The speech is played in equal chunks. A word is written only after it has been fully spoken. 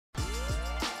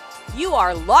You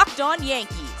are Locked On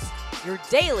Yankees, your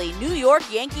daily New York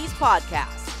Yankees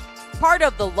podcast. Part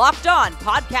of the Locked On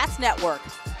Podcast Network,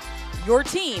 your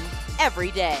team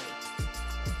every day.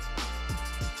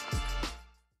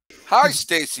 Hi,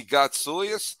 Stacey and Sully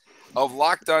of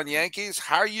Locked On Yankees.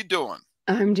 How are you doing?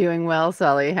 I'm doing well,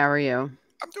 Sully. How are you?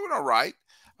 I'm doing all right.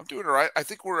 I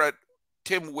think we're at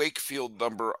Tim Wakefield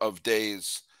number of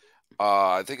days.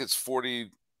 I think it's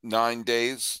 49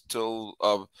 days till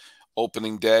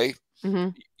opening day. Mm-hmm.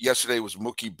 Yesterday was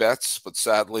Mookie Betts, but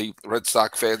sadly, Red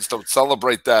Sox fans don't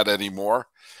celebrate that anymore.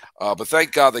 But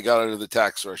thank God they got under the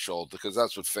tax threshold, because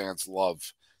that's what fans love,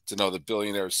 to know that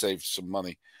billionaires saved some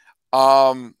money.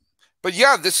 But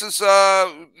yeah, this is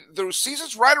the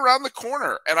season's right around the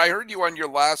corner, and I heard you on your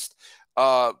last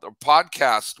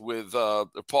podcast with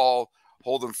Paul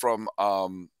Holden from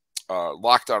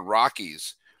Locked On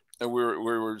Rockies, and we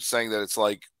were saying that it's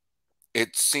like,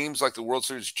 it seems like the World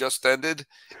Series just ended,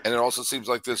 and it also seems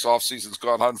like this offseason's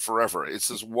gone on forever. It's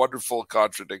this wonderful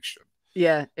contradiction.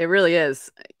 Yeah, it really is.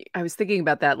 I was thinking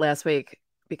about that last week,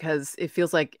 because it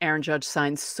feels like Aaron Judge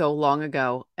signed so long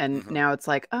ago, and now it's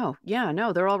like, oh, yeah,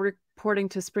 no, they're all reporting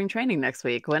to spring training next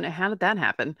week. How did that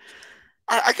happen?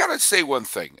 I got to say one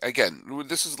thing. Again,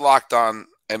 this is Locked On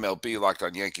MLB, Locked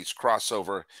On Yankees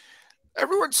crossover.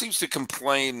 Everyone seems to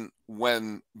complain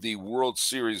when the World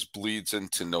Series bleeds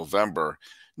into November.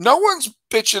 No one's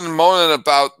bitching and moaning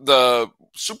about the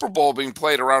Super Bowl being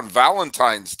played around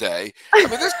Valentine's Day. I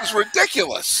mean, this is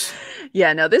ridiculous.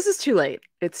 Yeah, no, this is too late.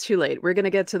 It's too late. We're going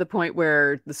to get to the point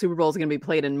where the Super Bowl is going to be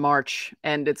played in March,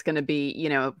 and it's going to be,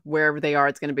 wherever they are,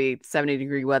 it's going to be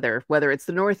 70-degree weather, whether it's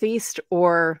the Northeast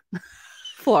or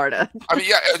Florida. I mean,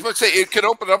 yeah, I was going to say, it could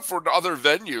open up for other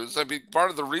venues. I mean,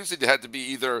 part of the reason it had to be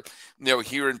either,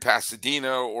 here in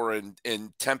Pasadena or in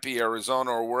Tempe, Arizona,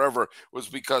 or wherever, was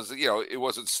because, it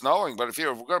wasn't snowing. But if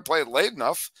we're going to play it late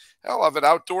enough, hell, have it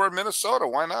outdoor in Minnesota.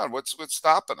 Why not? What's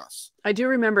stopping us? I do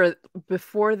remember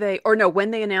when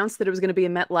they announced that it was going to be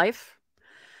in MetLife,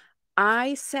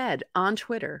 I said on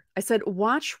Twitter,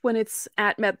 watch when it's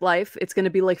at MetLife, it's going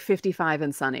to be like 55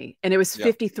 and sunny. And it was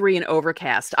 53 and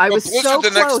overcast. I was so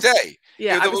close. Next day.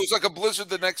 Yeah, it was like a blizzard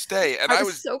the next day. And I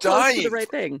was so dying. Close to the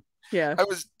right thing. Yeah. I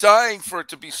was dying for it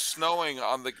to be snowing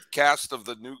on the cast of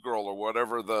The New Girl, or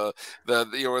whatever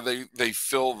they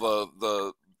fill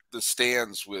the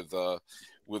stands with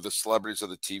the celebrities of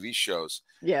the TV shows.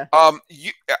 Yeah.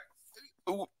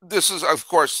 This is, of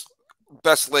course,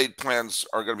 best laid plans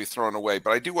are going to be thrown away.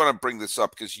 But I do want to bring this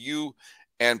up because you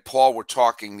and Paul were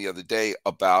talking the other day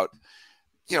about,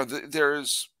 he's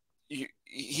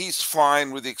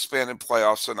fine with the expanded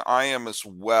playoffs, and I am as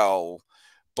well.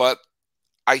 But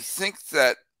I think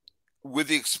that with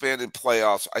the expanded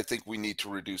playoffs, I think we need to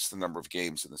reduce the number of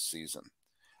games in the season.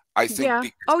 I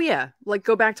think. Yeah. Like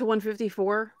go back to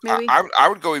 154, maybe. I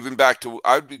would go even back to.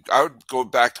 I would go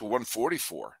back to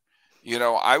 144.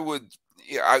 I would.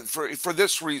 Yeah, for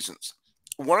this reasons.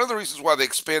 One of the reasons why they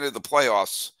expanded the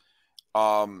playoffs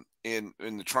in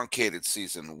the truncated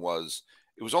season was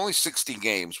it was only 60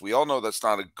 games. We all know that's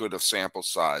not a good of sample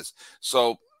size.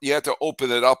 So you had to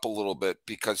open it up a little bit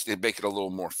because they make it a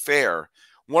little more fair.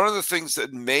 One of the things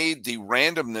that made the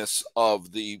randomness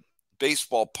of the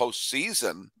baseball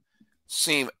postseason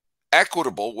seem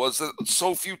equitable was that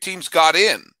so few teams got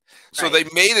in. So they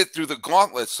made it through the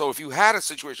gauntlet. So if you had a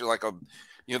situation like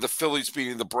the Phillies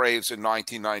beating the Braves in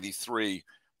 1993,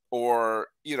 or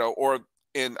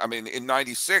in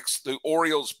 96, the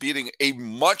Orioles beating a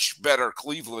much better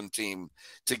Cleveland team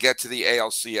to get to the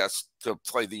ALCS to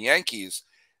play the Yankees,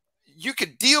 you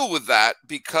could deal with that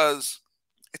because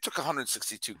it took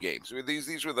 162 games. I mean,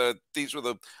 these were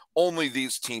the only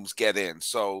these teams get in.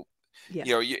 So,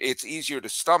 it's easier to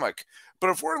stomach.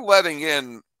 But if we're letting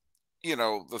in,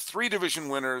 the 3 division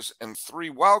winners and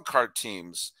 3 wild card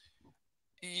teams,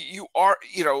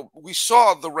 we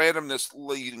saw the randomness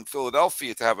leading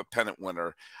Philadelphia to have a pennant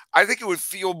winner. I think it would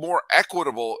feel more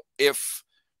equitable if,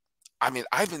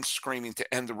 I've been screaming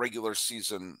to end the regular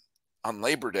season on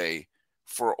Labor Day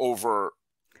for over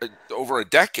a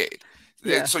decade.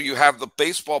 Yeah. And so you have the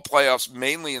baseball playoffs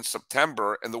mainly in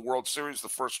September and the World Series the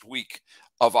first week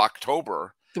of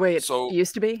October. The way it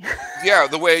used to be. Yeah,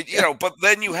 the way, but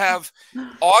then you have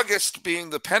August being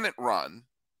the pennant run.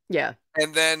 Yeah.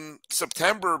 And then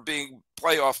September being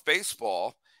playoff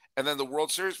baseball, and then the World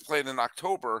Series played in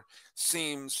October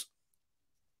seems,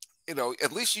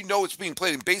 at least it's being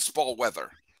played in baseball weather.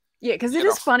 Yeah, because it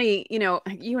is funny,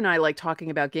 you and I like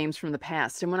talking about games from the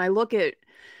past. And when I look at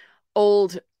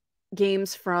old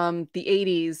games from the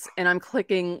 80s and I'm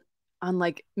clicking on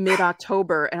like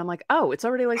mid-October and I'm like, oh, it's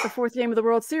already like the 4th game of the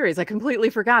World Series. I completely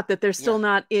forgot that they're still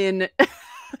not in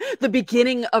the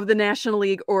beginning of the National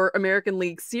League or American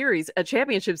League series, a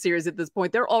championship series at this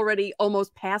point. They're already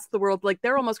almost past the world. Like,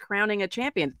 they're almost crowning a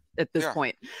champion at this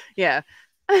point. Yeah.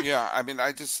 Yeah, I mean,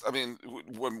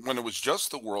 when it was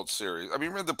just the World Series, I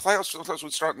mean, the playoffs sometimes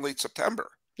would start in late September.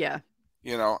 Yeah.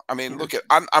 I mean, look at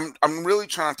I'm really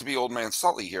trying not to be old man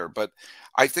Sully here, but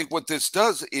I think what this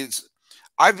does is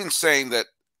I've been saying that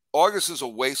August is a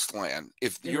wasteland.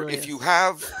 If you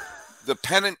have the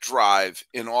pennant drive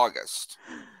in August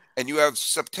and you have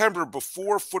September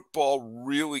before football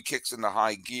really kicks into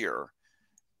high gear,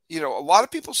 a lot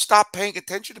of people stop paying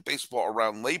attention to baseball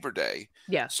around Labor Day.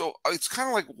 Yeah. So it's kind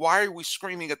of like, why are we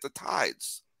screaming at the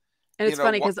tides? And it's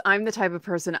funny because I'm the type of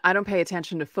person, I don't pay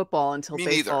attention to football until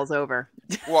baseball's over.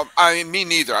 Well, I mean, me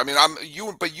neither. I mean,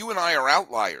 but you and I are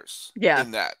outliers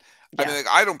in that. Yeah. I mean,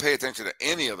 I don't pay attention to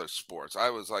any other sports. I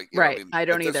was like, I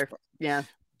don't either. Yeah.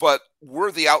 But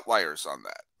we're the outliers on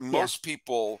that. Most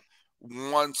people,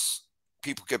 once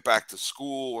people get back to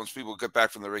school, once people get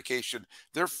back from their vacation,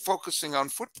 they're focusing on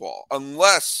football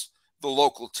unless the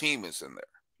local team is in there.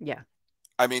 Yeah.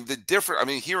 I mean,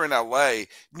 here in LA,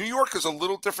 New York is a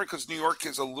little different because New York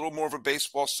is a little more of a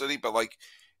baseball city. But like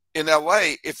in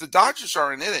LA, if the Dodgers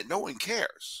aren't in it, no one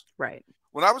cares. Right.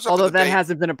 When I was up Although that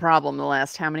hasn't been a problem the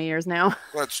last how many years now?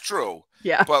 That's true.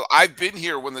 Yeah. But I've been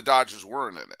here when the Dodgers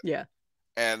weren't in it. Yeah.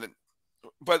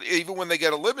 But even when they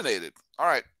get eliminated, all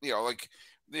right, like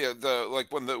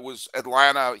when it was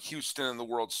Atlanta, Houston in the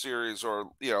World Series, or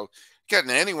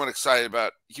getting anyone excited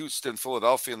about Houston,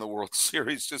 Philadelphia in the World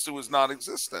Series, just it was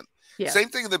non-existent. Yeah. Same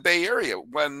thing in the Bay Area.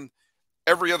 When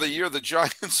every other year the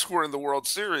Giants were in the World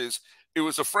Series, it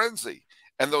was a frenzy.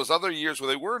 And those other years where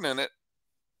they weren't in it,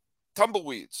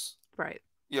 tumbleweeds. Right.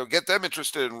 Get them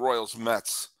interested in Royals,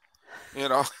 Mets.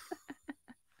 I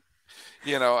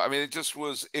mean,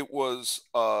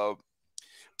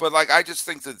 but like, I just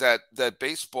think that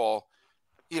baseball,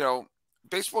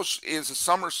 baseball is a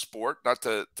summer sport, not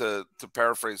to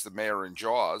paraphrase the mayor in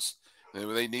Jaws.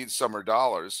 They need summer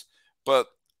dollars. But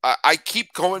I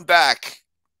keep going back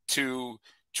to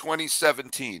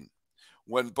 2017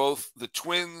 when both the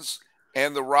Twins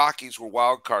and the Rockies were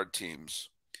wild card teams.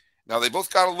 Now, they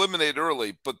both got eliminated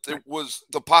early, but there was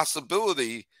the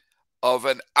possibility of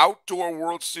an outdoor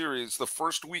World Series the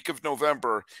first week of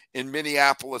November in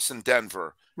Minneapolis and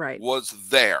Denver was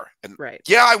there. And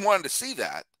yeah, I wanted to see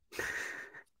that.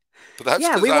 But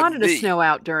that's we wanted a snow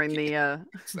out during the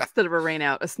instead of a rain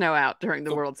out, a snow out during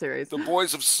the World Series. The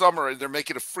boys of summer, they're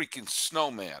making a freaking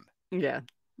snowman. Yeah.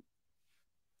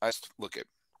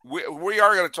 We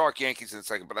are going to talk Yankees in a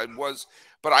second, I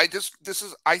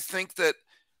think that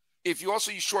if you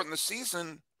shorten the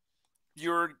season,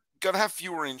 you're going to have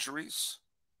fewer injuries.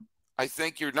 I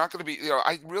think you're not going to be,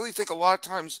 I really think a lot of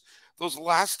times those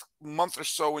last month or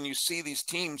so when you see these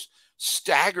teams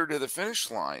stagger to the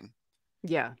finish line.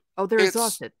 Yeah. Oh, they're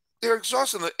exhausted. They're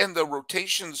exhausted. And the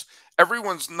rotations,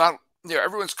 everyone's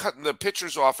cutting the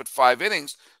pitchers off at 5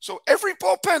 innings. So every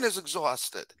bullpen is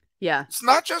exhausted. Yeah. It's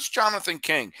not just Jonathan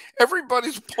King.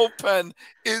 Everybody's bullpen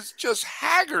is just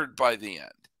haggard by the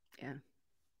end. Yeah.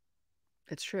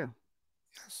 It's true.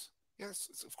 Yes,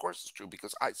 of course it's true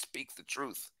because I speak the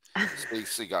truth.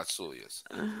 Stacey and Sully.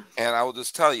 And I will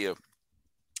just tell you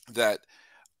that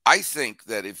I think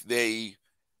that if they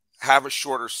have a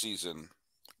shorter season,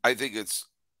 I think it's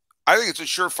a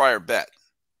surefire bet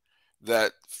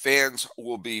that fans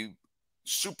will be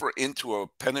super into a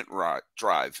pennant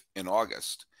drive in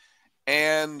August.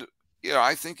 And,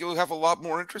 I think you'll have a lot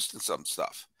more interest in some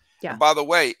stuff. Yeah. And by the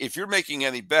way, if you're making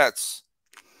any bets,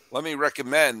 let me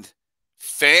recommend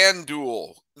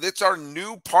FanDuel. It's our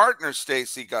new partner,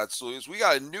 Stacey Sully. We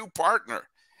got a new partner.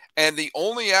 And the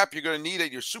only app you're going to need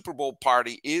at your Super Bowl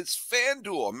party is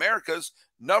FanDuel, America's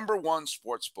 #1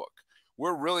 sportsbook.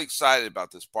 We're really excited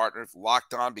about this partner,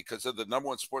 Locked On, because of the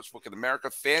 #1 sportsbook in America,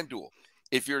 FanDuel.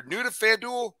 If you're new to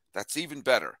FanDuel, that's even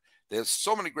better. There's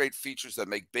so many great features that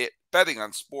make betting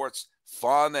on sports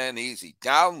fun and easy.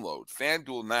 Download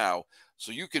FanDuel now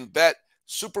so you can bet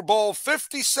Super Bowl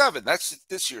 57. That's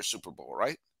this year's Super Bowl,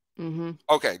 right? Mm-hmm.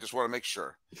 Okay, just want to make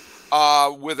sure.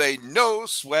 With a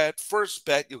no-sweat first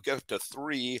bet, you'll get up to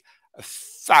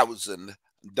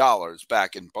 $3,000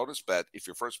 back in bonus bet if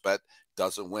your first bet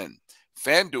doesn't win.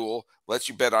 FanDuel lets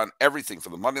you bet on everything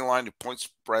from the money line to point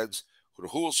spreads to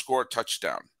who will score a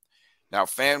touchdown. Now,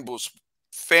 FanDuel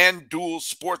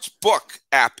Sportsbook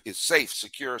app is safe,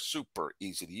 secure, super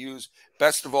easy to use.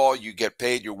 Best of all, you get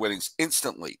paid your winnings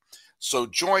instantly. So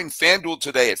join FanDuel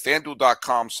today at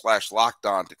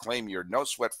FanDuel.com/lockedon to claim your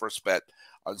no-sweat first bet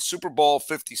on Super Bowl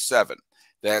 57.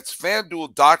 That's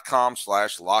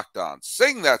FanDuel.com/lockedon.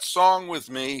 Sing that song with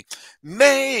me.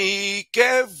 Make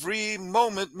every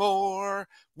moment more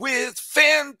with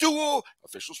FanDuel,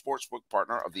 official sportsbook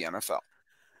partner of the NFL.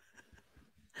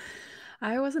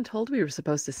 I wasn't told we were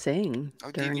supposed to sing. Oh,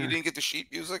 you didn't get the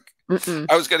sheet music? Mm-mm.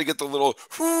 I was going to get the little,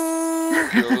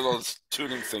 little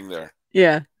tuning thing there.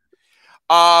 Yeah.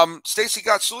 Stacey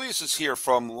Gotsulias is here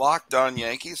from Locked On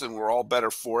Yankees, and we're all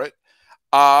better for it.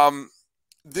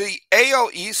 The AL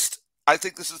East, I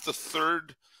think this is the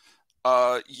third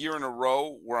year in a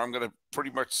row where I'm going to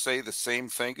pretty much say the same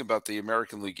thing about the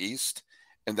American League East,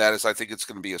 and that is I think it's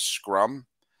going to be a scrum.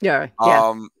 Yeah.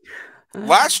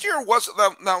 Last year wasn't.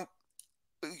 Now,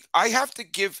 I have to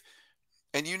give,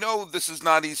 and this is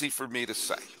not easy for me to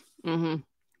say. Mm-hmm.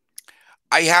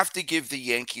 I have to give the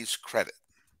Yankees credit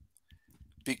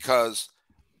because,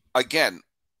 again,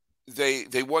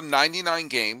 they won 99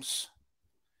 games.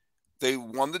 They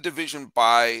won the division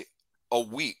by a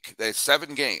week. They had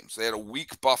 7 games. They had a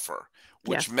week buffer,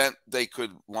 which meant they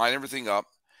could line everything up.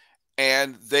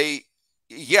 And they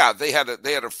had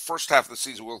a first half of the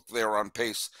season where they were on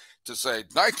pace to say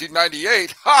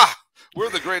 1998, we're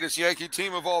the greatest Yankee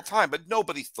team of all time. But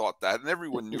nobody thought that, and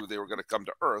everyone knew they were going to come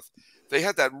to earth. They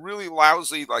had that really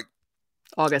lousy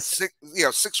August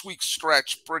 6-week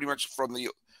stretch, pretty much from the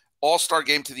All-Star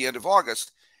game to the end of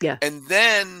August. Yeah, and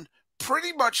then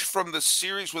pretty much from the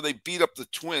series where they beat up the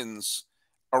Twins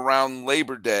around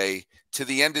Labor Day to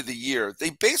the end of the year, they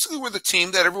basically were the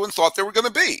team that everyone thought they were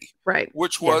going to be. Right.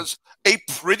 Which was a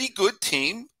pretty good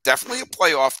team, definitely a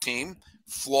playoff team,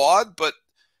 flawed, but,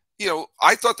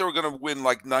 I thought they were going to win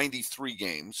 93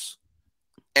 games.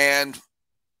 And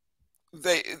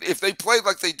if they played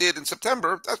like they did in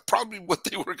September, that's probably what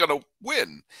they were going to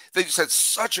win. They just had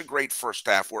such a great first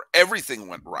half where everything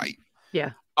went right.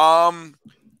 Yeah.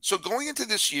 So going into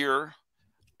this year,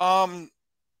 I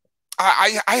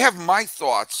have my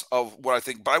thoughts of what I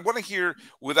think, but I want to hear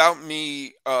without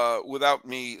me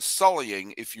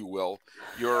sullying, if you will,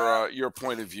 your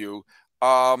point of view.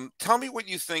 Tell me what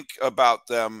you think about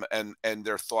them and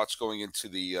their thoughts going into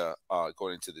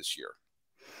this year.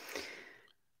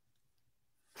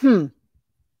 Well,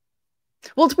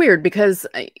 it's weird because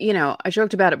I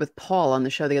joked about it with Paul on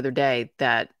the show the other day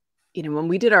that when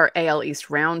we did our AL East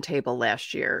roundtable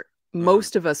last year,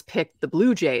 most of us picked the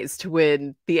Blue Jays to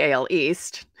win the AL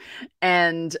East.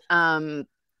 And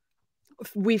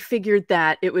we figured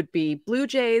that it would be Blue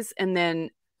Jays and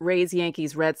then Rays,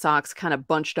 Yankees, Red Sox kind of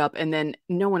bunched up. And then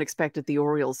no one expected the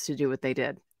Orioles to do what they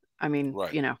did. I mean,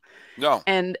 right. No.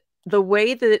 And the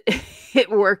way that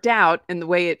it worked out and the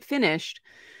way it finished,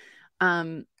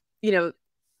 the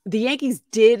Yankees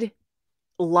did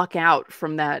luck out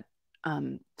from that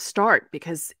start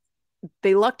because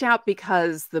they lucked out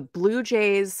because the Blue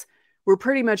Jays were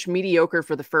pretty much mediocre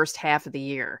for the first half of the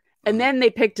year. And then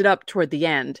they picked it up toward the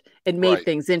end and made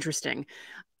things interesting.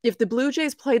 If the Blue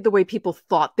Jays played the way people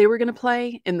thought they were going to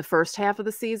play in the first half of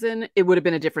the season, it would have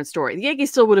been a different story. The Yankees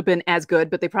still would have been as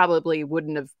good, but they probably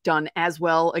wouldn't have done as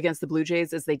well against the Blue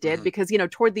Jays as they did because,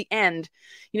 toward the end,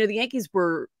 the Yankees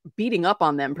were beating up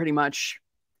on them pretty much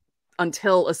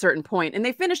until a certain point. And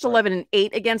they finished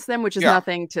 11-8 against them, which is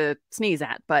nothing to sneeze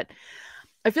at. But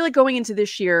I feel like going into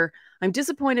this year, I'm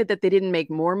disappointed that they didn't make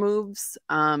more moves.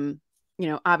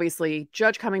 Obviously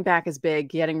Judge coming back is big,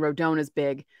 getting Rodon is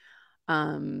big.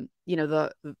 The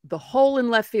hole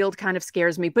in left field kind of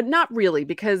scares me, but not really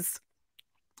because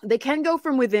they can go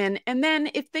from within. And then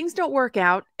if things don't work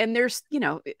out and there's,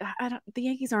 the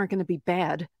Yankees aren't going to be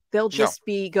bad. They'll just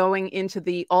be going into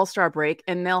the All-Star break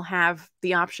and they'll have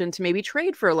the option to maybe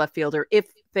trade for a left fielder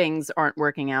if things aren't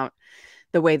working out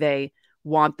the way they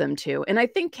want them to. And I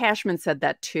think Cashman said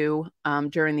that too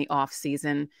during the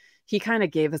offseason. He kind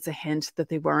of gave us a hint that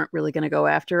they weren't really going to go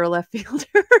after a left fielder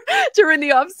during the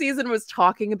offseason, was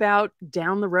talking about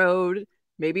down the road,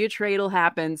 maybe a trade will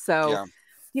happen. So,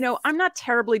 I'm not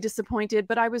terribly disappointed,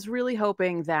 but I was really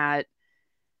hoping that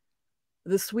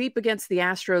the sweep against the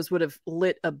Astros would have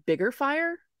lit a bigger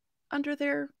fire under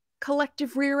their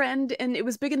collective rear end. And it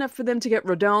was big enough for them to get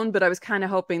Rodon, but I was kind of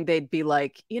hoping they'd be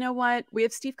like, you know what? We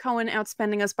have Steve Cohen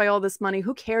outspending us by all this money.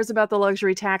 Who cares about the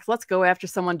luxury tax? Let's go after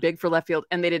someone big for left field.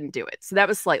 And they didn't do it. So that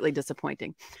was slightly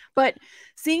disappointing. But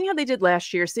seeing how they did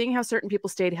last year, seeing how certain people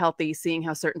stayed healthy, seeing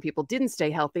how certain people didn't stay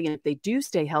healthy, and if they do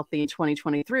stay healthy in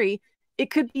 2023,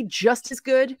 it could be just as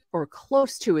good or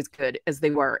close to as good as they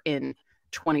were in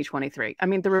 2023. I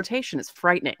mean, the rotation is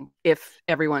frightening if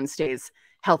everyone stays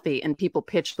healthy and people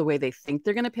pitch the way they think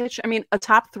they're going to pitch. I mean, a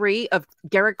top 3 of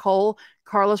Garrett Cole,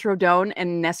 Carlos Rodon,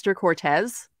 and Nestor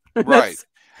Cortez. Right.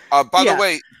 By the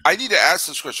way, I need to ask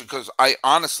this question because I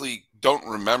honestly don't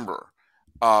remember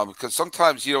Because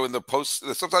sometimes,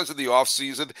 sometimes in the off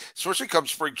season, especially come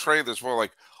spring training, there's more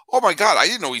like, oh my God, I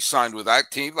didn't know he signed with that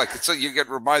team. Like, it's you get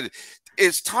reminded.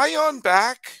 Is Tyon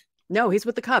back? No, he's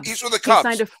with the Cubs. He's with the Cubs.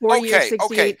 He signed a 4-year,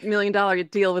 $68 million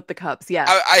deal with the Cubs. Yeah.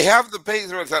 I have the page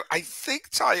that I think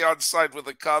Tyon signed with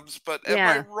the Cubs, but am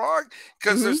I wrong?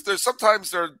 Because there's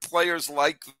sometimes there are players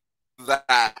like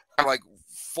that, like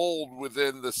fold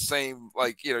within the same,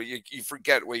 like, you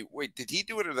forget, wait, did he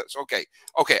do it or that's okay.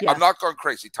 Yeah. I'm not going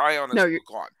crazy. Tyon is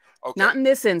gone. Okay. Not in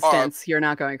this instance. You're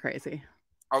not going crazy.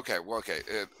 Okay. Well, okay.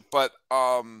 But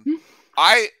I'm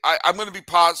going to be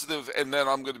positive, and then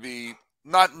I'm going to be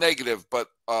not negative, but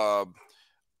have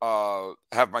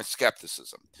my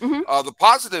skepticism. The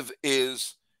positive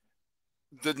is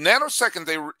the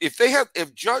nanosecond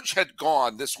if Judge had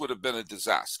gone, this would have been a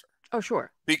disaster. Oh,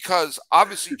 sure. Because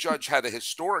obviously Judge had a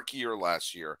historic year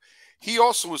last year. He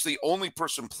also was the only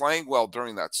person playing well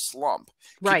during that slump.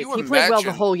 Right. He played well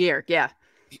the whole year. Yeah.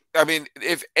 I mean,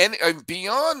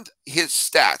 beyond his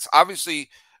stats, obviously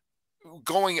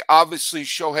Shohei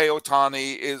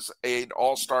Ohtani is an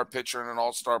all-star pitcher and an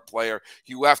all-star player.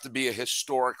 You have to be a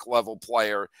historic level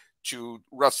player to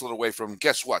wrestle it away from.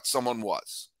 Guess what? Someone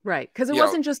was. Right. Because it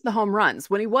wasn't just the home runs.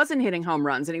 When he wasn't hitting home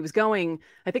runs and he was going,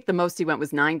 I think the most he went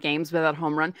was 9 games without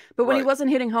home run. But when he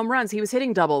wasn't hitting home runs, he was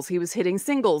hitting doubles. He was hitting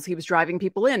singles. He was driving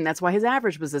people in. That's why his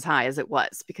average was as high as it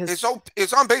was. Because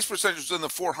his on-base percentage was in the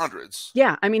 400s.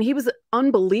 Yeah. I mean, he was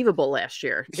unbelievable last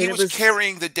year. He was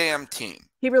carrying the damn team.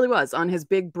 He really was, on his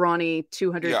big, brawny,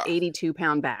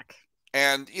 282-pound back.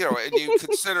 And, and you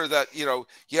consider that,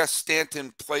 yes,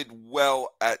 Stanton played well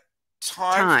at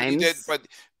times. He did,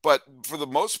 but for the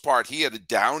most part, he had a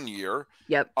down year.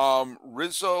 Yep.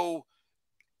 Rizzo,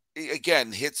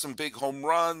 again, hit some big home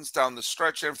runs down the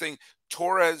stretch and everything.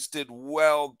 Torres did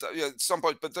well at some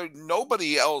point, but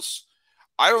nobody else.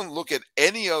 I don't look at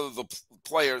any of the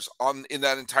players in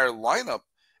that entire lineup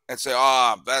and say,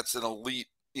 that's an elite,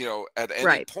 at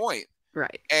any point.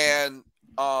 Right. And,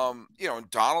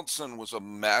 Donaldson was a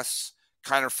mess.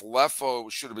 Kiner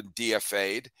Falefa should have been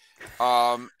DFA'd.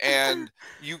 And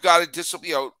you got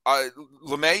to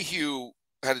LeMahieu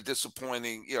had a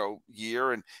disappointing,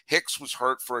 year, and Hicks was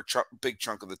hurt for a big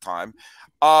chunk of the time.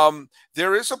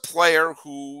 There is a player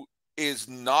who is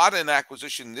not an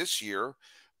acquisition this year,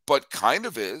 but kind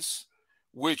of is,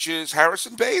 which is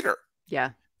Harrison Bader.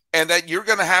 Yeah. And that you're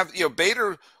going to have,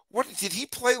 Bader, what did he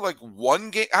play, like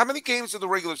one game? How many games of the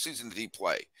regular season did he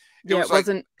play? It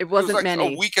wasn't like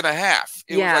many. A week and a half.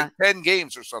 It was like 10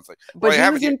 games or something. But he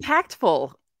was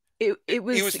impactful. He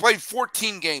was playing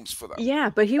 14 games for them. Yeah,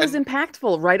 but he was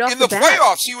impactful right off the bat. In the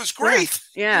playoffs, he was great.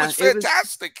 Yeah. He was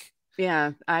fantastic.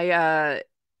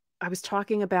 I was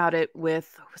talking about it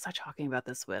with, who was I talking about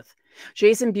this with?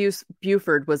 Jason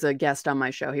Buford was a guest on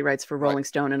my show. He writes for Rolling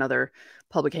Stone and other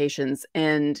publications.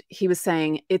 And he was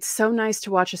saying, it's so nice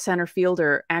to watch a center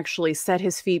fielder actually set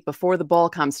his feet before the ball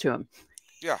comes to him.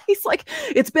 Yeah. He's like,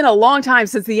 it's been a long time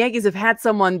since the Yankees have had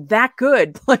someone that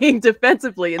good playing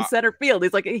defensively in center field.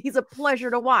 He's like, he's a pleasure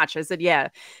to watch. I said, yeah,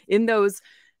 in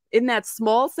that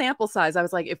small sample size, I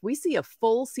was like, if we see a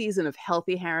full season of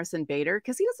healthy Harrison Bader,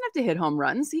 because he doesn't have to hit home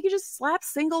runs. He can just slap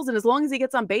singles. And as long as he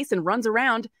gets on base and runs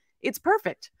around, it's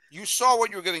perfect. You saw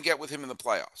what you were going to get with him in the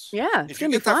playoffs. Yeah. If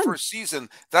you get that first season,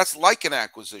 that's like an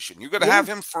acquisition. You're going to have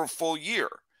him for a full year.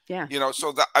 Yeah.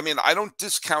 So that, I don't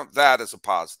discount that as a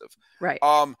positive. Right.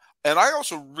 And I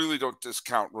also really don't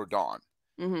discount Rodon.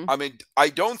 Mm-hmm. I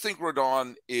don't think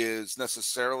Rodon is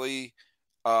necessarily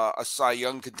a Cy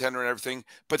Young contender and everything,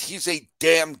 but he's a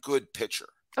damn good pitcher.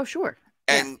 Oh, sure.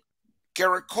 And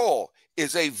Garrett Cole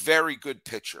is a very good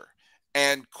pitcher.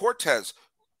 And Cortez,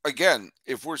 again,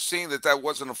 if we're seeing that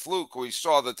wasn't a fluke, we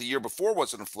saw that the year before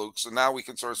wasn't a fluke. So now we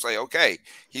can sort of say, okay,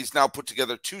 he's now put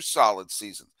together 2 solid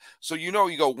seasons. So, you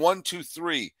go 1, 2,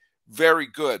 3, very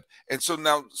good. And so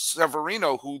now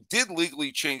Severino, who did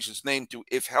legally change his name to,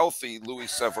 if healthy,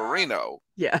 Luis Severino.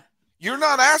 Yeah. You're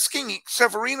not asking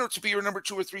Severino to be your number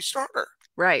 2 or 3 starter.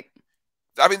 Right.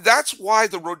 That's why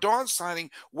the Rodon signing,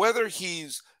 whether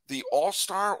he's the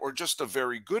all-star or just a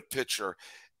very good pitcher,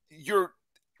 you're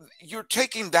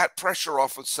taking that pressure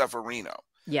off of Severino.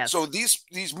 Yes. So these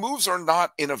moves are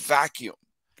not in a vacuum.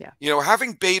 Yeah.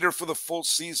 Having Bader for the full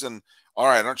season, all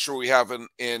right, I'm not sure we have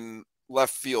in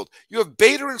left field. You have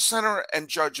Bader in center and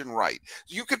Judge in right.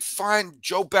 You could find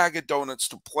Joe Bag of Donuts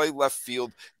to play left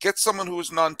field, get someone who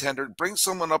is non-tendered, bring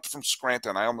someone up from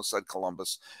Scranton. I almost said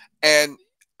Columbus. And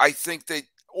I think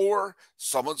or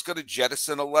someone's going to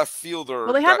jettison a left fielder.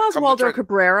 Well, they have Oswaldo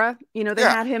Cabrera. They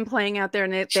had him playing out there,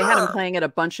 and they had him playing at a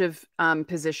bunch of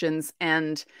positions.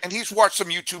 And he's watched some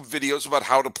YouTube videos about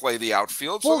how to play the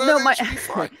outfield. Well, so that should be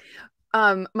fine.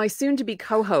 My soon-to-be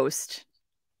co-host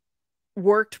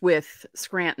worked with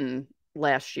Scranton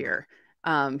last year.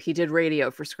 He did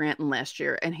radio for Scranton last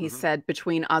year, and he said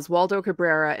between Oswaldo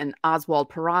Cabrera and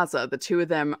Oswald Peraza, the two of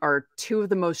them are two of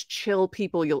the most chill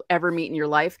people you'll ever meet in your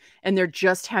life, and they're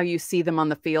just how you see them on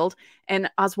the field. And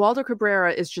Oswaldo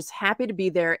Cabrera is just happy to be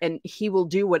there, and he will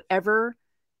do whatever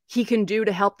he can do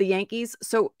to help the Yankees.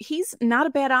 So he's not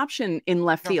a bad option in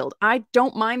left field. I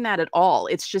don't mind that at all.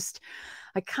 It's just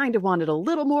I kind of wanted a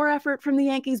little more effort from the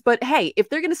Yankees, but hey, if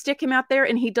they're going to stick him out there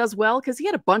and he does well, because he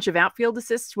had a bunch of outfield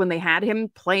assists when they had him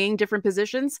playing different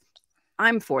positions,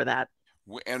 I'm for that.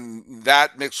 And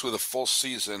that mixed with a full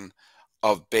season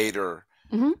of Bader,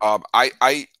 I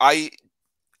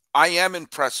am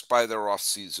impressed by their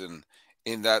offseason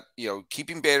in that,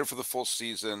 keeping Bader for the full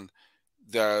season,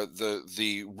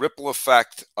 the ripple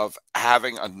effect of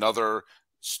having another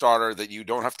starter that you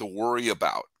don't have to worry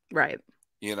about. Right.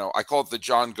 I call it the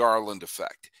John Garland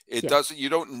effect. You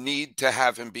don't need to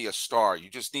have him be a star. You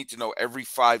just need to know every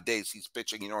 5 days he's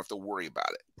pitching. You don't have to worry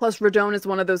about it. Plus, Rodon is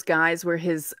one of those guys where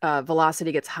his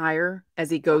velocity gets higher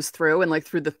as he goes through. And like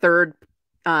through the third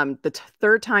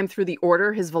time through the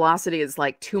order, his velocity is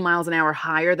like 2 miles an hour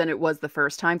higher than it was the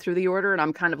first time through the order. And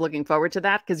I'm kind of looking forward to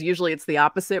that because usually it's the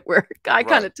opposite where a guy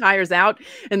kind of tires out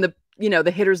and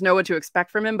the hitters know what to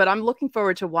expect from him. But I'm looking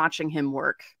forward to watching him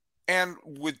work. And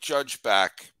with Judge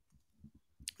back,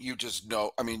 you just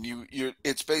know. I mean,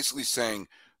 it's basically saying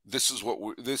this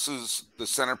is the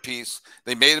centerpiece.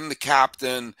 They made him the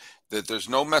captain. That there's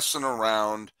no messing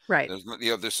around. Right. They're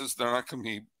not going to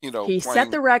be. He playing.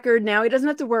 Set the record. Now he doesn't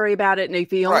have to worry about it. And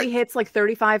if he only hits like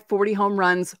 35, 40 home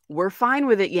runs, we're fine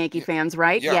with it, Yankee fans,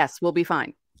 right? Yeah. Yes, we'll be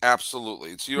fine.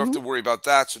 Absolutely. So you don't have to worry about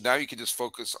that. So now you can just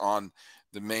focus on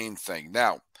the main thing.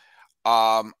 Now,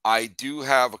 I do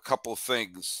have a couple of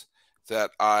things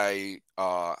that I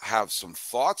have some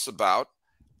thoughts about.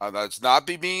 That's not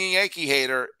me being a Yankee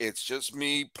hater. It's just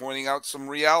me pointing out some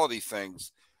reality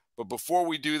things. But before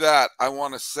we do that, I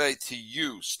want to say to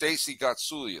you, Stacey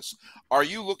Gotsulias, are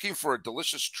you looking for a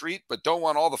delicious treat but don't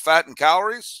want all the fat and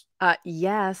calories?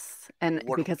 Yes, and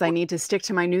because I need to stick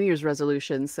to my New Year's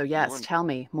resolutions. So yes, tell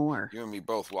me more. You and me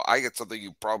both. Well, I get something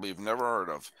you probably have never heard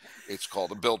of. It's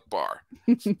called a Built Bar.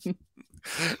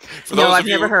 No, I've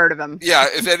never heard of them. Yeah,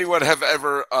 if anyone have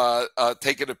ever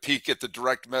taken a peek at the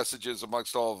direct messages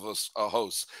amongst all of us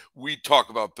hosts, we talk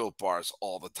about Built Bars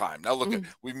all the time. Now, look,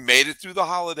 we made it through the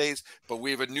holidays, but we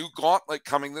have a new gauntlet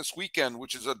coming this weekend,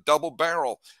 which is a double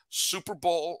barrel Super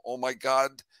Bowl. Oh, my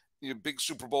God. Big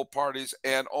Super Bowl parties.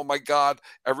 And, oh, my God,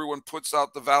 everyone puts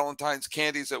out the Valentine's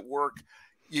candies at work.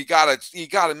 You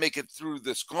gotta make it through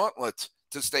this gauntlet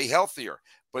to stay healthier.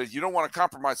 But if you don't want to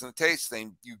compromise on the taste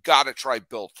thing, you got to try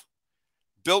Built.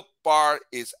 Built Bar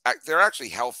they're actually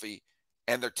healthy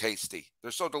and they're tasty.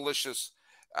 They're so delicious.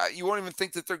 You won't even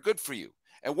think that they're good for you.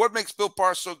 And what makes Built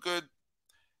Bar so good?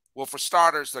 Well, for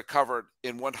starters, they're covered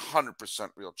in 100%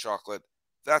 real chocolate.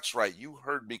 That's right. You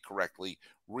heard me correctly.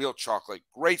 Real chocolate.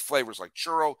 Great flavors like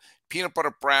churro, peanut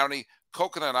butter brownie,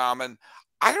 coconut almond.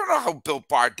 I don't know how Built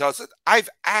Bar does it. I've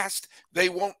asked. They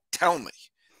won't tell me.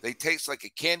 They taste like a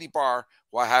candy bar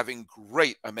while having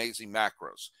great, amazing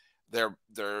macros. They're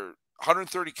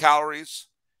 130 calories,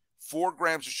 4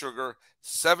 grams of sugar,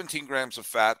 17 grams of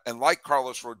fat, and like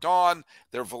Carlos Rodon,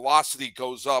 their velocity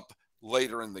goes up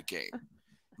later in the game.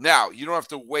 Now, you don't have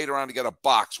to wait around to get a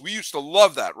box. We used to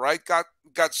love that, right? Got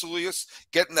Sulius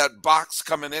getting that box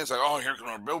coming in. It's like, oh, here come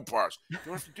our Built Bars. You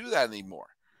don't have to do that anymore.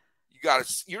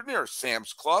 You're near a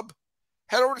Sam's Club.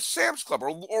 Head over to Sam's Club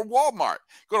or Walmart.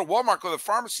 Go to Walmart, go to the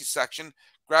pharmacy section,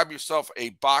 grab yourself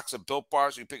a box of Built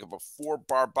Bars. You pick up a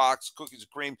 4-bar box, cookies and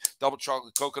cream, double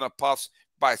chocolate coconut puffs.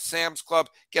 Buy Sam's Club,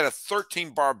 get a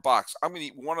 13-bar box. I'm going to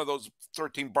eat one of those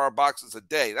 13-bar boxes a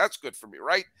day. That's good for me,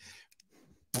 right?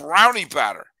 Brownie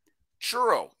batter,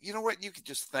 churro. You know what? You can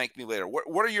just thank me later.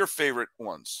 What are your favorite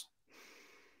ones?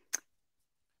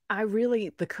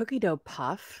 The cookie dough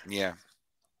puff. Yeah.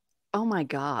 Oh my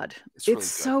God. It's really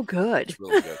so good.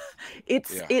 It's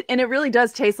really good. And it really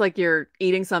does taste like you're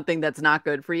eating something that's not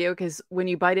good for you. Because when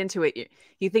you bite into it,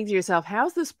 you think to yourself,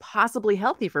 how's this possibly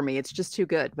healthy for me? It's just too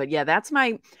good. But yeah, that's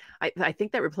I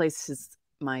think that replaces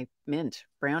my mint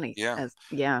brownie. Yeah.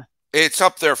 It's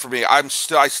up there for me. I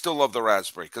still love the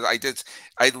raspberry because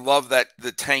I love that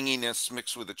the tanginess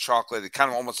mixed with the chocolate. It kind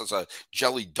of almost has a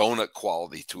jelly donut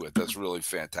quality to it. That's really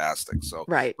fantastic. So,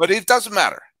 right. But it doesn't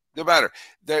matter. No matter.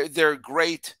 They're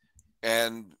great,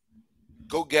 and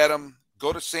go get them.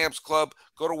 Go to Sam's Club,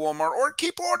 go to Walmart, or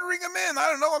keep ordering them in. I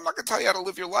don't know. I'm not going to tell you how to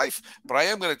live your life, but I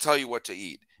am going to tell you what to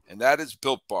eat. and that is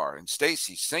Built Bar. And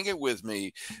Stacey, sing it with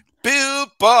me. Built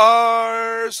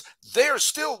Bars, they're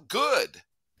still good.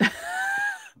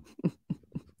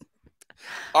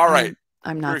 All right.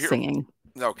 I'm not singing.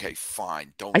 Okay,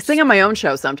 fine. Don't. I sing on my own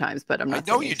show sometimes, but I'm not.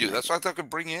 I know you do. That's why I thought I could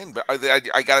bring you in. But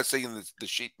I got to sing in the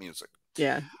sheet music.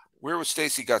 Yeah. Where was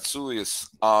Stacey Gotsulias?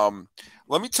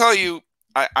 Let me tell you,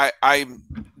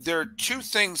 there are two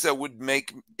things that would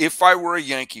make, if I were a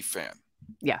Yankee fan.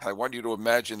 Yeah. I want you to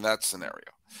imagine that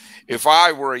scenario. If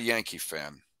I were a Yankee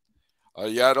fan,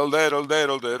 yaddle daddle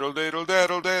daddle daddle daddle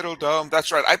daddle daddle dum.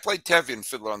 That's right. I played Tevye in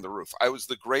Fiddler on the Roof. I was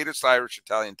the greatest Irish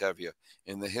Italian Tevye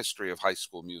in the history of high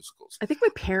school musicals. I think my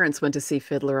parents went to see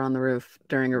Fiddler on the Roof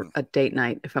during a date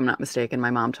night, if I'm not mistaken.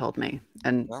 My mom told me.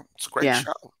 And well, it's a great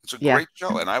show. It's a great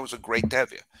show, and I was a great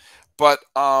Tevye. But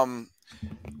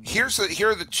here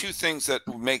are the two things that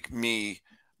make me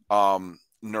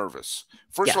nervous.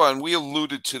 First of all, and we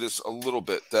alluded to this a little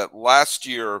bit, that last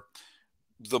year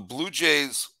the Blue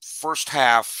Jays first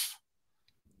half,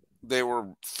 they were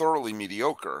thoroughly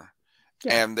mediocre.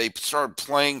 Yeah. And they started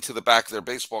playing to the back of their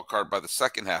baseball card by the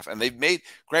second half. And they've made,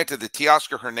 granted, the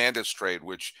Teoscar Hernandez trade,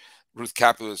 which Ruth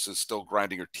Capulis is still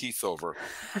grinding her teeth over.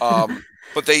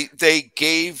 But they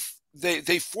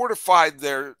fortified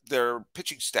their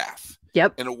pitching staff.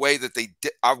 Yep. In a way that they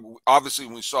did. Obviously,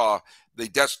 when we saw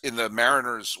in the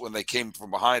Mariners, when they came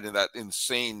from behind in that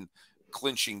insane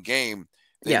clinching game,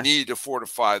 they needed to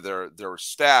fortify their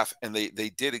staff, and they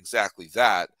did exactly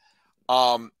that.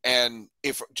 And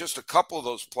if just a couple of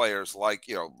those players, like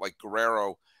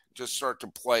Guerrero, just start to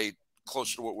play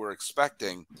close to what we're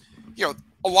expecting,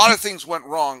 a lot of things went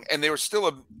wrong, and they were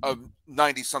still a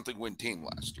 90-something win team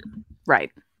last year.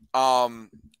 Right.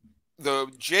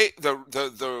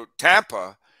 The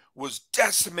Tampa was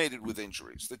decimated with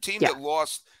injuries. The team that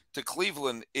lost to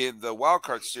Cleveland in the wild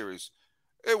card series,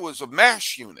 it was a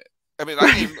mash unit. I mean,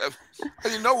 I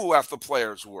didn't know who half the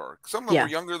players were. Some of them were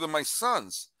younger than my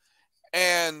sons.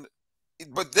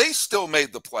 But they still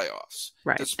made the playoffs.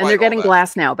 Right. And they're getting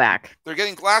Glasnow back. They're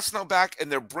getting Glasnow back,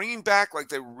 and they're bringing back, like,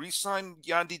 they re-signed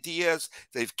Yandy Diaz.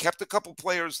 They've kept a couple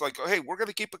players, like, oh, hey, we're going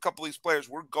to keep a couple of these players.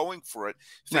 We're going for it,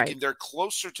 thinking they're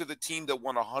closer to the team that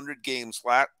won 100 games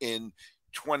in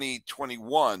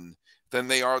 2021 than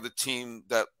they are the team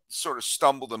that sort of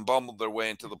stumbled and bumbled their way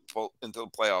into the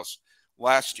playoffs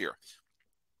last year.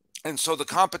 And so the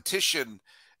competition,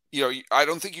 I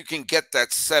don't think you can get that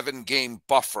 7-game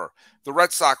buffer. The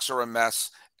Red Sox are a mess,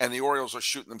 and the Orioles are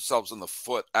shooting themselves in the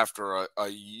foot after a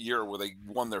year where they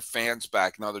won their fans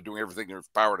back. Now they're doing everything in their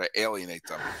power to alienate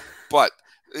them. But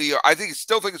I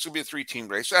still think it's going to be a 3-team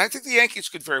race. And I think the Yankees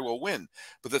could very well win.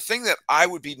 But the thing that I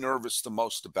would be nervous the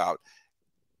most about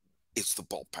is the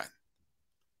bullpen.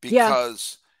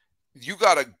 Because you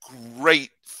got a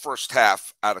great first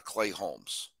half out of Clay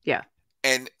Holmes. Yeah.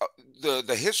 And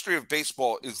the history of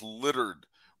baseball is littered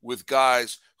with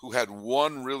guys who had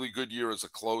one really good year as a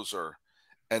closer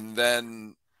and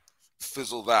then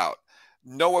fizzled out.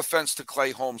 No offense to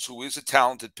Clay Holmes, who is a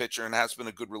talented pitcher and has been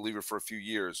a good reliever for a few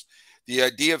years. The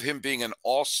idea of him being an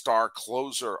all-star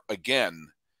closer again,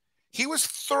 he was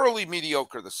thoroughly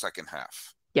mediocre the second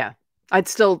half. Yeah. I'd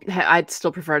still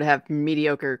prefer to have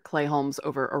mediocre Clay Holmes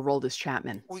over Aroldis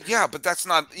Chapman. Well, yeah, but that's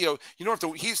not,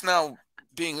 he's now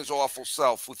being his awful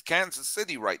self with Kansas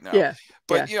City right now. Yeah.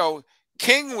 But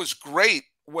King was great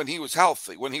when he was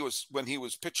healthy, when he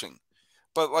was pitching.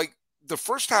 But like the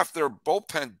first half, their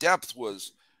bullpen depth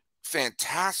was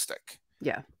fantastic.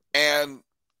 Yeah. And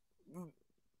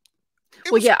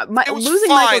losing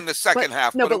fine the second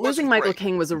half. No, but losing Michael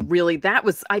King was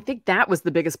I think that was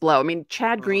the biggest blow. I mean,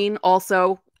 Chad Green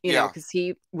also, because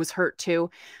he was hurt too.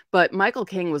 But Michael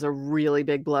King was a really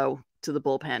big blow to the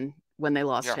bullpen when they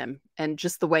lost him. And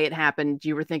just the way it happened,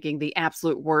 you were thinking the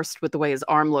absolute worst with the way his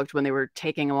arm looked when they were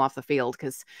taking him off the field,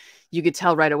 because you could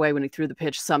tell right away when he threw the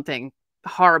pitch, something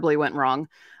horribly went wrong.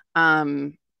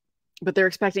 But they're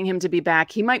expecting him to be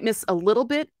back. He might miss a little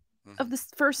bit of this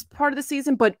first part of the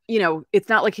season, but it's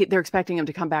not like they're expecting him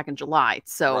to come back in July.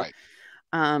 So,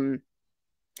 the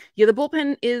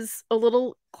bullpen is a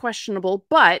little questionable,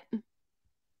 but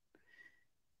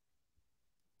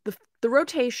the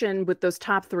rotation with those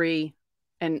top 3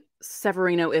 and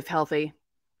Severino, if healthy,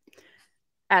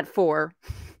 at 4,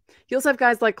 you also have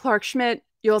guys like Clark Schmidt.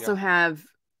 You also have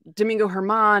Domingo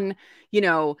Germán.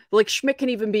 Like Schmidt can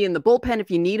even be in the bullpen if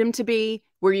you need him to be,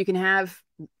 where you can have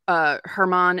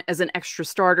Germán as an extra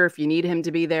starter if you need him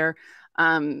to be there.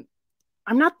 I'm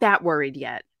not that worried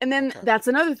yet. And then that's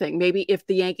another thing. Maybe if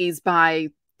the Yankees by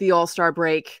the All-Star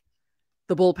break,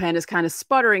 the bullpen is kind of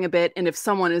sputtering a bit, and if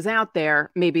someone is out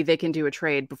there, maybe they can do a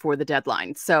trade before the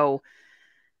deadline. So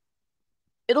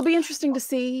It'll be interesting to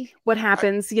see what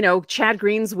happens. You know, Chad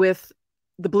Green's with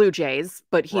the Blue Jays,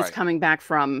 but he's Right. coming back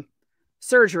from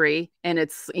surgery, and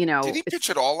it's, Did he pitch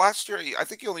at all last year? I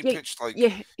think he only yeah, pitched like.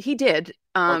 yeah, he did.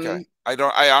 Okay,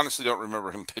 I honestly don't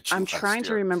remember him pitching I'm last trying to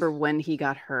year. remember when he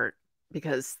got hurt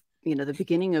because, the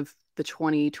beginning of the Oh,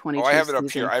 I 2022 have it up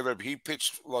here. season. He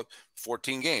pitched like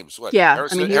 14 games. What? Yeah,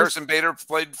 I mean, Harrison Bader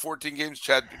played 14 games.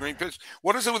 Chad Green pitched.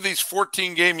 What is it with these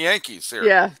 14-game Yankees here?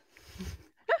 Yeah,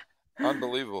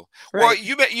 Unbelievable. right. Well,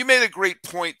 you made a great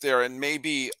point there, and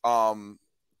maybe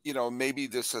maybe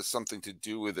this has something to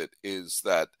do with it. Is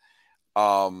that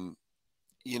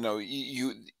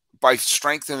you by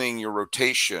strengthening your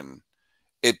rotation,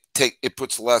 it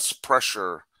puts less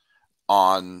pressure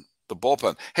on the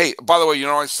bullpen. Hey, by the way,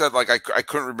 I said like I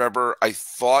couldn't remember. I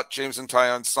thought James and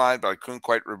Tyon signed, but I couldn't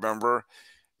quite remember.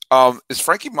 Is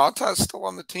Frankie Montas still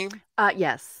on the team?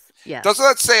 Yes. Yes. Doesn't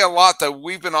that say a lot that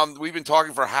we've been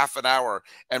talking for half an hour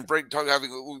and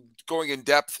going in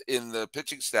depth in the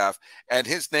pitching staff, and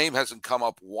his name hasn't come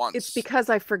up once? It's because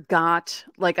I forgot.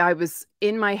 Like, I was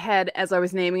in my head as I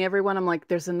was naming everyone. I'm like,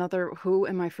 there's another. Who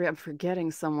am I forgetting? I'm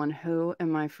forgetting someone. Who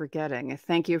am I forgetting?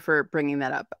 Thank you for bringing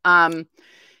that up.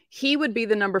 He would be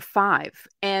the number 5,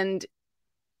 and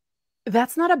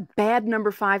that's not a bad number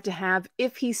 5 to have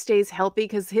if he stays healthy,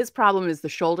 because his problem is the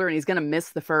shoulder, and he's going to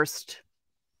miss the first,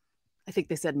 I think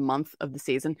they said, month of the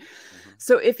season.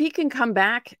 So if he can come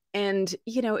back and,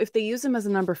 if they use him as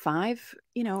a number 5,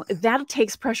 that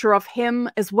takes pressure off him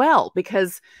as well,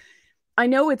 because I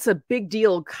know it's a big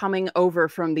deal coming over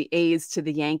from the A's to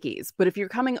the Yankees, but if you're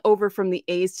coming over from the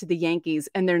A's to the Yankees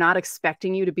and they're not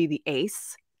expecting you to be the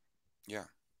ace, yeah,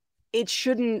 it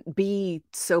shouldn't be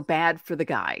so bad for the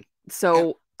guy.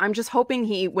 So I'm just hoping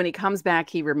when he comes back,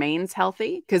 he remains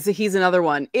healthy, because he's another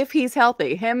one. If he's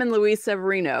healthy, him and Luis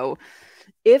Severino,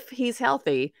 if he's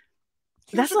healthy,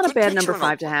 that's not a bad number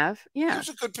 5 to have. Yeah. He's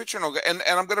a good pitcher. And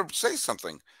I'm going to say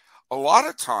something. A lot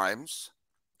of times,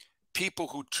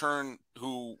 people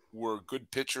who were good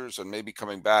pitchers and maybe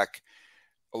coming back,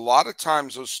 a lot of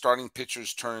times those starting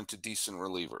pitchers turn into decent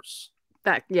relievers.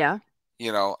 Yeah.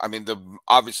 I mean,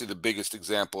 obviously the biggest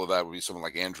example of that would be someone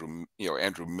like Andrew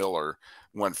Miller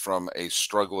went from a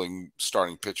struggling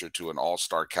starting pitcher to an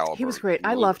all-star caliber. He was great.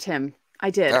 I loved him. I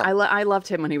did. Yeah. I loved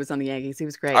him when he was on the Yankees. He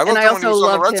was great. I also loved him when he was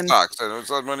on the Red Sox. And it was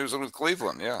when he was with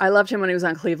Cleveland. Yeah. I loved him when he was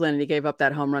on Cleveland, and he gave up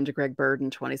that home run to Greg Bird in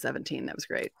 2017. That was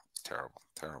great. It's terrible.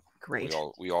 Great.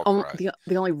 We all cried.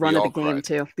 The only run of the game,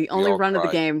 too. The only run of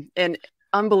the game. And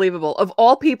unbelievable. Of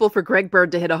all people for Greg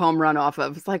Bird to hit a home run off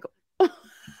of. It's like...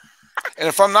 And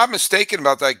if I'm not mistaken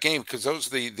about that game, because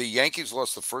the Yankees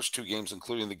lost the first 2 games,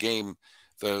 including the game,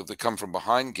 the come from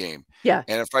behind game. Yeah.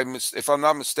 And if I'm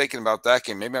not mistaken about that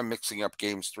game, maybe I'm mixing up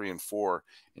games 3 and 4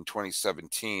 in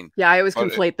 2017. Yeah, I always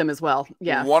conflate them as well.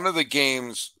 Yeah. One of the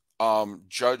games,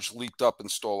 Judge leaped up and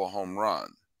stole a home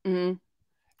run. Mm-hmm.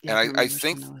 Yeah, and I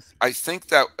think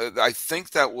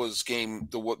that was the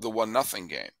 1-0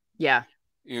 game. Yeah.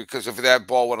 Because if that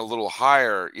ball went a little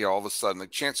higher, all of a sudden the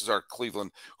chances are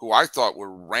Cleveland, who I thought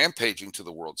were rampaging to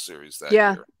the World Series that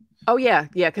year. Oh yeah.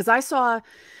 Yeah. Because I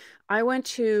went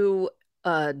to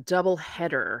a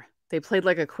doubleheader. They played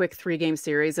like a quick 3-game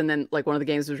series, and then like one of the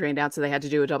games was rained out, so they had to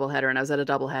do a doubleheader. And I was at a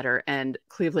doubleheader, and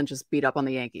Cleveland just beat up on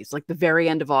the Yankees like the very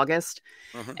end of August.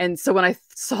 Mm-hmm. And so when I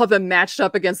saw them matched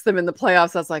up against them in the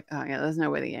playoffs, I was like, oh yeah, there's no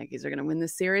way the Yankees are going to win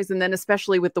this series. And then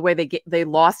especially with the way they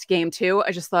lost game 2,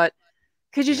 I just thought,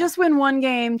 could you just win one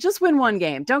game? Just win one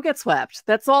game. Don't get swept.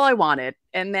 That's all I wanted.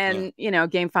 And then,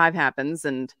 game 5 happens,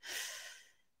 and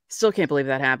still can't believe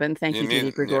that happened. Thank you,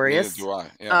 Didi Gregorius. Neither do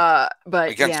I. Yeah.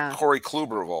 But against Corey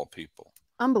Kluber of all people.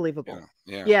 Unbelievable.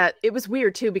 Yeah. It was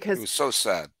weird too, because it was so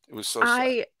sad.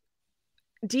 Sad.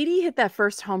 Didi hit that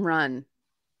first home run,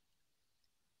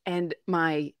 and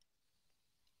my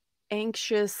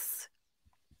anxiety,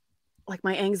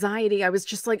 I was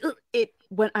just like,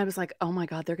 I was like, oh my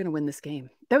God, they're going to win this game.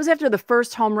 That was after the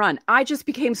first home run. I just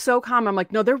became so calm. I'm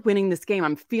like, no, they're winning this game.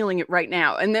 I'm feeling it right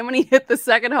now. And then when he hit the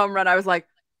second home run, I was like,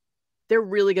 they're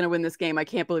really going to win this game. I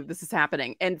can't believe this is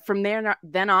happening. And from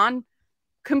then on,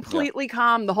 completely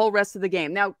calm the whole rest of the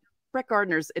game. Now, Brett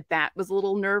Gardner's at bat was a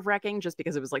little nerve-wracking just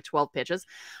because it was like 12 pitches.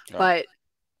 Yeah. But,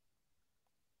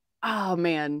 oh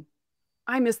man,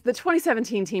 I missed the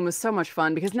 2017 team. Was so much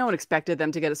fun because no one expected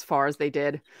them to get as far as they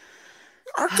did.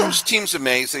 Aren't those teams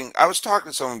amazing? I was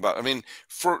talking to someone about,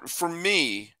 for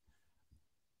me,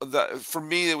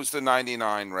 it was the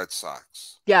 99 Red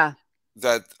Sox. Yeah.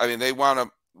 They wound up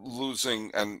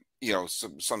losing, and,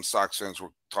 some Sox fans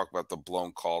were talking about the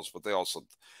blown calls, but they also,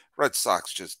 Red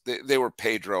Sox they were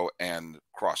Pedro and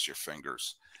cross your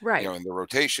fingers. Right. in the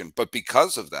rotation. But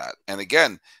because of that, and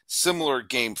again, similar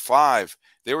Game 5,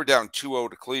 they were down 2-0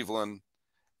 to Cleveland,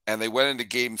 and they went into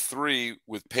Game 3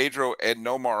 with Pedro and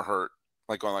Nomar hurt,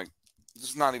 going this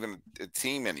is not even a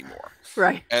team anymore.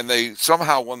 Right. And they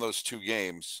somehow won those 2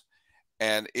 games,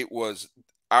 and it was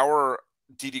our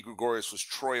Didi Gregorius was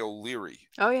Troy O'Leary.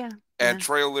 Oh, yeah. And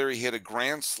Troy O'Leary hit a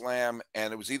grand slam,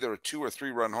 and it was either a 2 or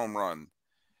 3 run home run.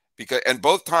 And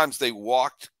both times they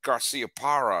walked Garcia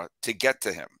Parra to get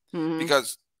to him.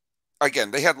 Because,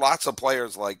 again, they had lots of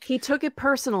players he took it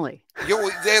personally.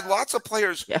 They had lots of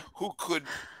players who could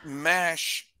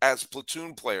mash as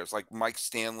platoon players, like Mike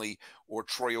Stanley or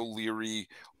Troy O'Leary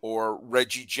or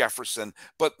Reggie Jefferson.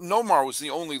 But Nomar was the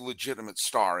only legitimate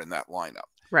star in that lineup.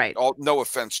 Right. No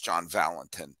offense, John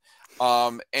Valentin.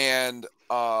 And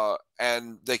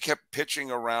they kept pitching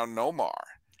around Nomar.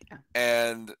 Yeah.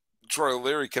 And Troy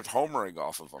O'Leary kept homering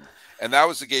off of him. And that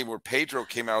was the game where Pedro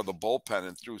came out of the bullpen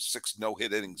and threw 6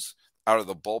 no-hit innings out of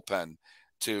the bullpen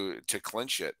to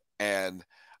clinch it. And,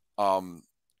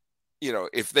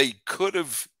 if they could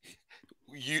have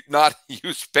not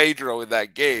used Pedro in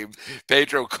that game,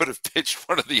 Pedro could have pitched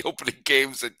one of the opening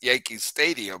games at Yankee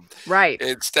Stadium. Right.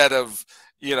 Instead of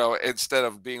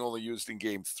being only used in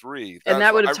Game 3. And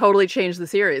that would have totally changed the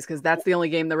series, because that's the only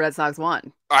game the Red Sox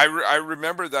won. I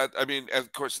remember that. I mean,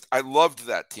 of course, I loved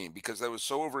that team because they was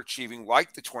so overachieving,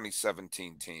 like the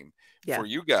 2017 team for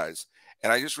you guys.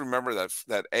 And I just remember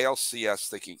that ALCS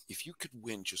thinking, if you could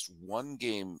win just one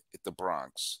game at the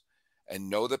Bronx and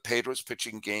know that Pedro's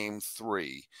pitching Game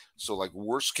 3, so like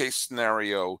worst case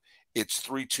scenario, it's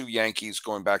 3-2 Yankees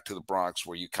going back to the Bronx,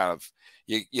 where you kind of,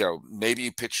 maybe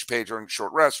you pitch Pedro in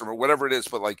short rest or whatever it is.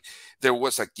 But there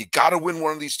was you got to win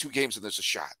one of these 2 games and there's a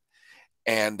shot.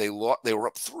 And they were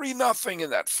up 3-0 in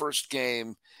that first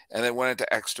game, and then went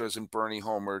into extras and Bernie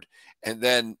homered. And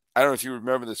then, I don't know if you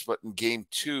remember this, but in Game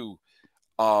 2,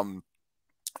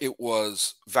 it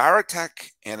was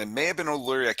Varitek and it may have been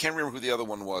O'Leary. I can't remember who the other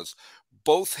one was.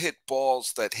 Both hit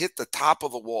balls that hit the top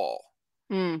of the wall.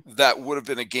 That would have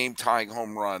been a game-tying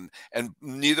home run, and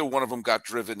neither one of them got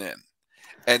driven in.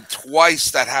 And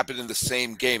twice that happened in the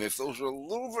same game. If those were a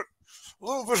little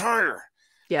bit higher,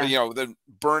 but, then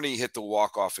Bernie hit the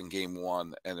walk-off in Game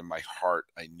 1, and in my heart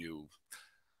I knew,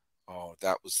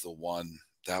 that was the one.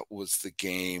 That was the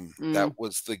game. That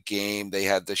was the game they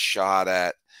had the shot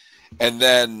at. And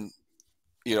then,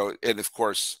 and of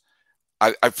course,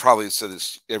 I probably said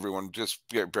this, everyone, just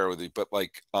bear with me, but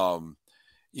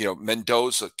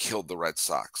Mendoza killed the Red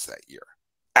Sox that year.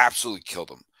 Absolutely killed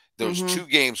them. There was 2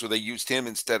 games where they used him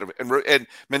instead of, and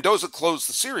Mendoza closed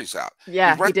the series out.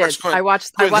 Yeah, he did. I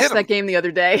watched that game the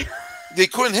other day. They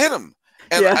couldn't hit him.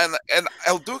 And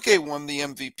El Duque won the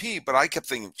MVP, but I kept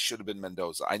thinking it should have been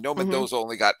Mendoza. I know Mendoza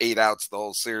only got 8 outs the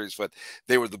whole series, but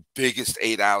they were the biggest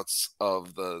 8 outs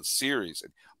of the series.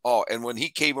 And when he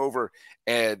came over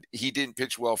and he didn't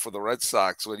pitch well for the Red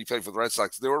Sox, when he played for the Red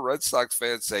Sox, there were Red Sox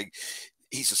fans saying,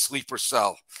 he's a sleeper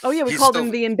cell. Oh, yeah, we called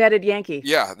him the embedded Yankee.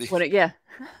 Yeah.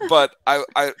 But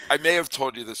I may have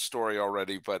told you this story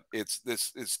already, but it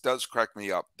does crack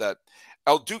me up that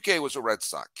El Duque was a Red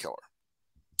Sox killer.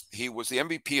 He was the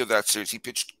MVP of that series. He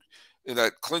pitched in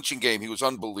that clinching game. He was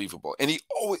unbelievable. And he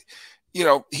always,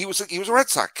 he was a Red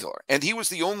Sox killer. And he was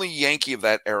the only Yankee of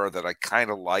that era that I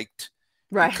kind of liked.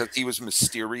 Right. Because he was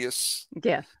mysterious.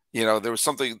 Yeah. There was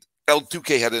something, El Duque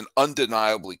had an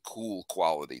undeniably cool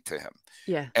quality to him.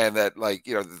 Yeah. And that,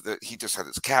 he just had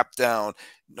his cap down.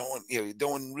 No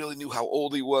one really knew how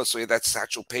old he was. So he had that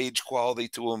Satchel Paige quality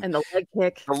to him. And the leg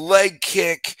kick. The leg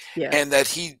kick. Yeah. And that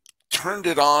he turned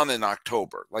it on in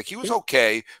October. He was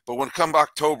okay, but when come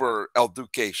October, El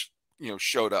Duque,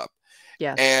 showed up.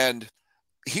 Yeah. And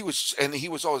he was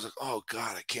always like, oh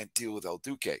God, I can't deal with El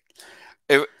Duque.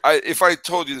 If I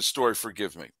told you the story,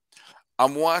 forgive me.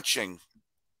 I'm watching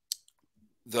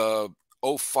the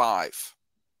 05.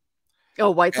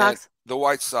 Oh, White Sox? The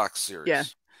White Sox series. Yeah.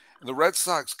 The Red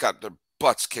Sox got their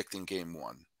butts kicked in Game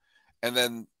 1. And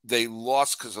then they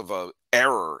lost because of an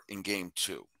error in Game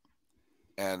 2.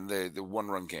 And the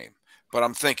 1-run game. But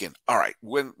I'm thinking, all right,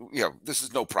 this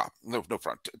is no problem. No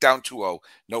problem. Down 2-0,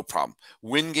 no problem.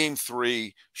 Win Game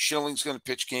 3. Schilling's going to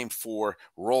pitch Game 4.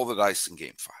 Roll the dice in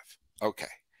Game 5. Okay.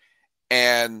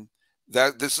 And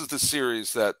this is the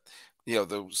series that,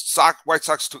 the White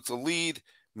Sox took the lead.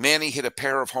 Manny hit a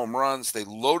pair of home runs. They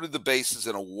loaded the bases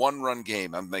in a 1-run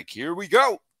game. I'm like, here we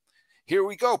go.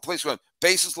 Place one.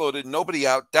 Bases loaded. Nobody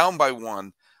out. Down by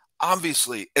 1.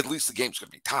 Obviously, at least the game's going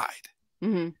to be tied.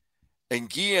 Mm-hmm. And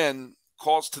Guillen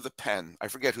calls to the pen. I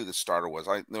forget who the starter was.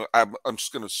 I'm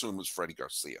just going to assume it was Freddie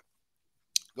Garcia.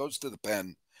 Goes to the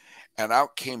pen, and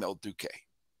out came El Duque.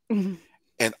 Mm-hmm.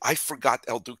 And I forgot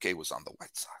El Duque was on the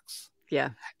White Sox. Yeah.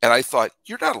 And I thought,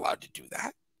 you're not allowed to do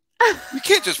that. You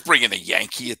can't just bring in a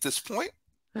Yankee at this point.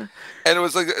 And it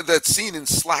was like that scene in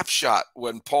Slapshot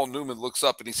when Paul Newman looks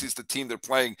up and he sees the team they're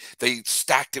playing. They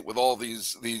stacked it with all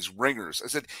these ringers. I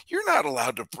said, you're not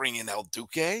allowed to bring in El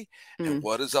Duque. And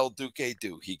what does El Duque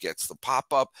do? He gets the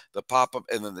pop-up,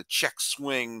 and then the check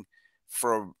swing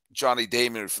from Johnny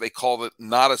Damon. If they called it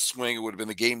not a swing, it would have been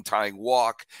the game-tying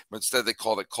walk. But instead they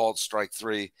called it called strike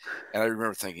 3. And I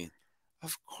remember thinking,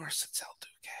 of course it's El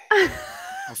Duque.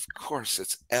 Of course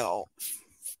it's El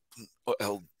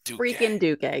Duque. Freaking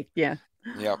Duque. Yeah.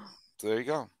 Yep. So there you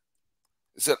go.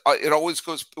 It always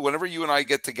goes, whenever you and I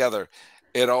get together,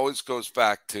 it always goes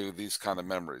back to these kind of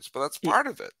memories. But that's part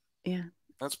of it. Yeah.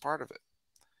 That's part of it.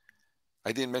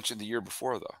 I didn't mention the year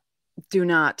before, though. Do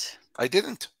not. I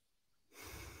didn't.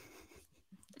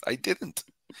 I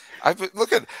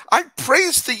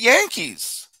praised the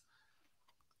Yankees.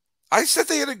 I said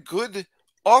they had a good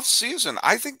offseason.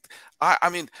 I think,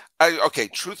 okay,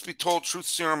 truth be told, truth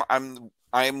serum,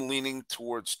 I am leaning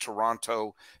towards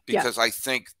Toronto because I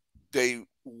think they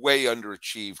way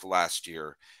underachieved last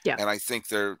year. Yeah. And I think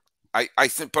I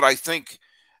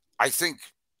think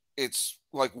it's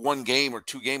like one game or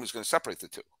two games is going to separate the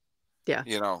two. Yeah.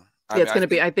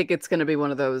 I think it's going to be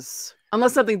one of those,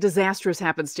 unless something disastrous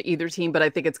happens to either team, but I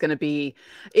think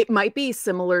it might be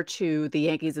similar to the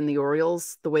Yankees and the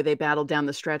Orioles, the way they battled down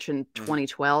the stretch in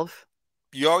 2012.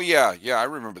 Oh, yeah. Yeah, I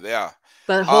remember that.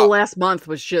 The whole last month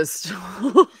was just...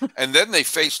 And then they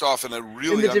faced off in a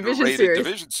really underrated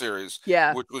division series,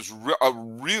 which was a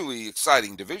really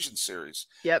exciting division series.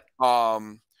 Yep.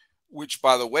 Which,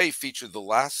 by the way, featured the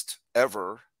last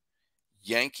ever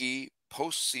Yankee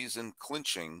postseason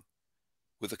clinching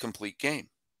with a complete game.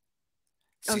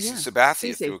 CC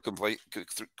Sabathia threw a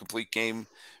complete game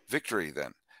victory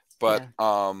then. But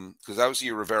because that was the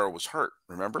year Rivera was hurt,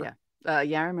 remember? Yeah. I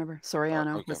remember.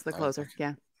 Soriano was the closer.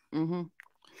 Yeah. Mm-hmm.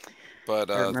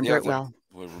 But I remember it well.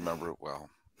 We remember it well.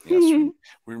 Yes,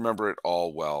 we remember it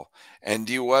all well. And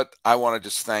do you know what? I want to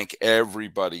just thank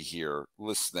everybody here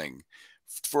listening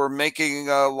for making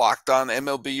Locked On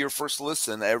MLB your first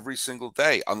listen every single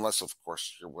day. Unless, of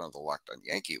course, you're one of the Locked On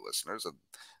Yankee listeners. And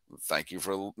thank you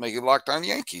for making Locked On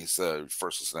Yankees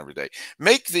first listen every day.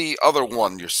 Make the other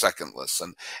one your second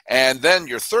listen. And then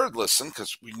your third listen,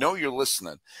 because we know you're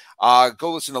listening,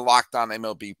 go listen to Locked On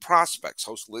MLB Prospects.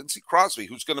 Host Lindsey Crosby,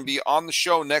 who's going to be on the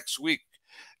show next week.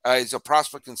 He's a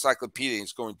prospect encyclopedia.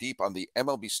 He's going deep on the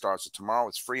MLB stars. So tomorrow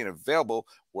it's free and available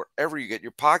wherever you get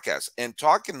your podcasts. And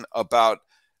talking about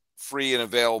free and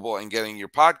available and getting your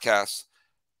podcasts,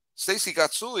 Stacey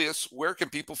Gotsulias, where can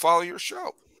people follow your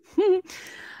show?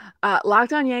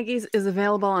 Locked On Yankees is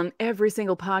available on every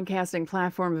single podcasting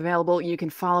platform available. You can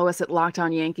follow us at Locked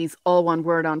On Yankees, all one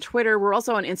word, on Twitter. We're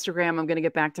also on Instagram. I'm going to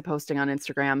get back to posting on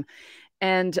Instagram.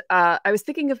 And I was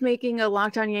thinking of making a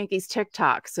Locked On Yankees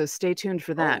TikTok, so stay tuned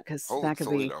for that, because that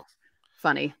could be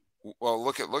funny. Well,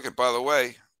 look at by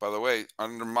the way,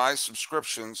 under my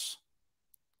subscriptions,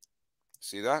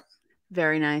 see that?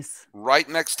 Very nice. Right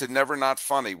next to Never Not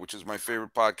Funny, which is my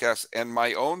favorite podcast, and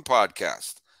my own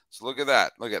podcast. So look at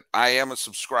that. I am a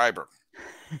subscriber.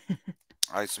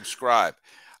 I subscribe.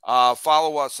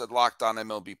 Follow us at Locked On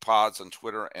MLB Pods on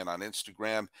Twitter and on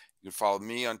Instagram. You can follow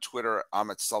me on Twitter.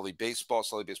 I'm at Sully Baseball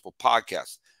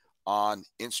Podcast on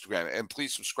Instagram. And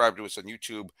please subscribe to us on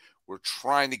YouTube. We're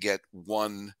trying to get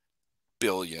 1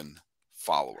 billion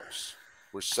followers.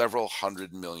 We're several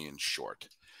 100 million short.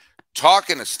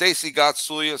 Talking to Stacey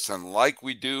Gotsulias, and like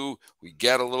we do, we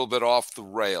get a little bit off the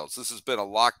rails. This has been a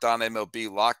Locked On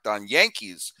MLB, Locked On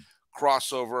Yankees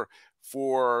crossover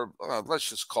for, let's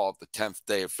just call it the 10th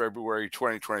day of February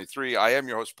 2023. I am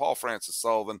your host, Paul Francis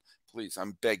Sullivan. Please,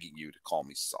 I'm begging you to call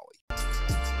me Sully.